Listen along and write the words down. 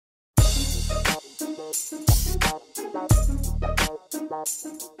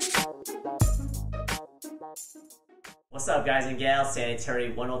What's up guys and gals,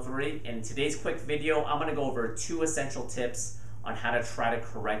 Sanitary 103, and in today's quick video I'm going to go over 2 essential tips on how to try to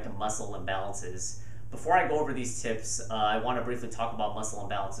correct muscle imbalances. Before I go over these tips, I want to briefly talk about muscle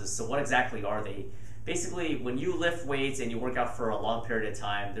imbalances. So what exactly are they? Basically, when you lift weights and you work out for a long period of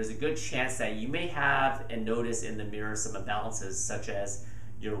time, there's a good chance that you may have and notice in the mirror some imbalances, such as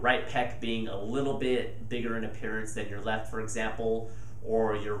your right pec being a little bit bigger in appearance than your left, for example,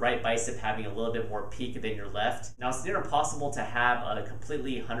 or your right bicep having a little bit more peak than your left. Now, it's near impossible to have a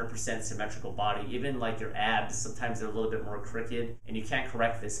completely 100% symmetrical body. Even like your abs, sometimes they're a little bit more crooked, and you can't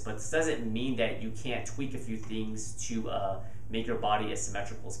correct this, but this doesn't mean that you can't tweak a few things to make your body as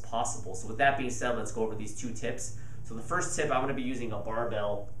symmetrical as possible. So with that being said, let's go over these 2 tips. So the first tip, I'm going to be using a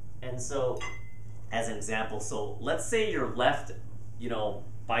barbell, and so as an example, so let's say your left,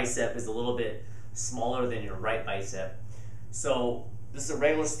 bicep is a little bit smaller than your right bicep. So this is a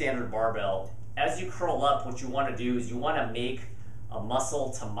regular standard barbell. As you curl up, what you want to do is you want to make a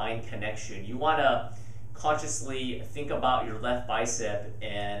muscle to mind connection. You want to consciously think about your left bicep,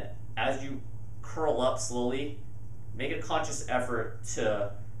 and as you curl up slowly, make a conscious effort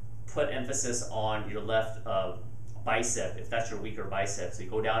to put emphasis on your left bicep, if that's your weaker bicep. So you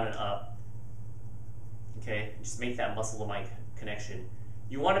go down and up, okay? Just make that muscle to mind connection.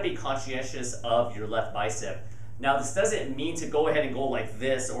 You want to be conscientious of your left bicep. Now, this doesn't mean to go ahead and go like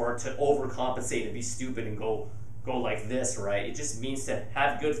this, or to overcompensate and be stupid and go like this, right? It just means to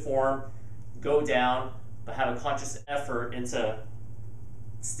have good form, go down, but have a conscious effort into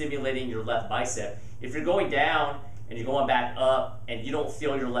stimulating your left bicep. If you're going down and you're going back up and you don't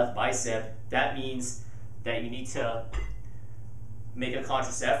feel your left bicep, that means that you need to make a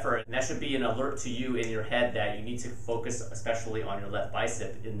conscious effort, and that should be an alert to you in your head that you need to focus especially on your left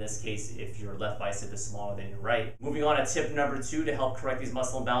bicep, in this case if your left bicep is smaller than your right. Moving on to tip number 2 to help correct these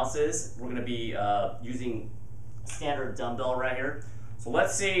muscle imbalances, we're going to be using a standard dumbbell right here. So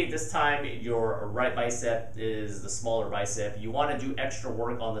let's say this time your right bicep is the smaller bicep. You want to do extra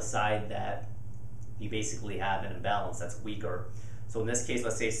work on the side that you basically have an imbalance that's weaker. So in this case,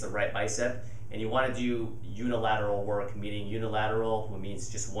 let's say it's the right bicep, and you want to do unilateral work, meaning unilateral means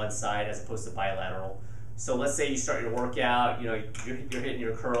just one side as opposed to bilateral. So let's say you start your workout, you're hitting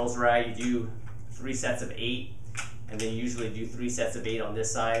your curls, right? You do 3 sets of 8, and then you usually do 3 sets of 8 on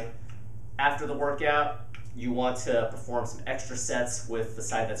this side. After the workout, you want to perform some extra sets with the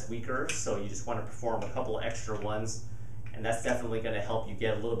side that's weaker, so you just want to perform a couple of extra ones, and that's definitely going to help you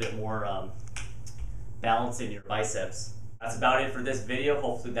get a little bit more balance in your biceps. That's about it for this video.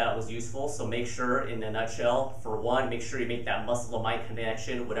 Hopefully that was useful. So make sure, in a nutshell, for one, make sure you make that muscle to mind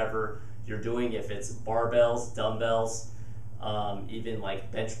connection, whatever you're doing. If it's barbells, dumbbells, even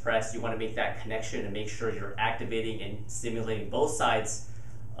like bench press, you want to make that connection and make sure you're activating and stimulating both sides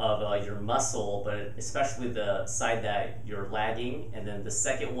of your muscle, but especially the side that you're lagging. And then the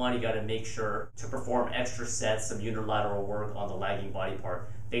second one, you got to make sure to perform extra sets, some unilateral work on the lagging body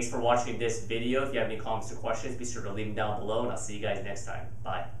part. Thanks for watching this video. If you have any comments or questions, be sure to leave them down below, and I'll see you guys next time.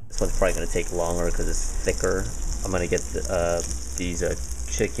 Bye. This one's probably going to take longer because it's thicker. I'm going to get these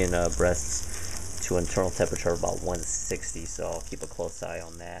chicken breasts to an internal temperature of about 160, so I'll keep a close eye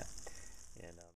on that.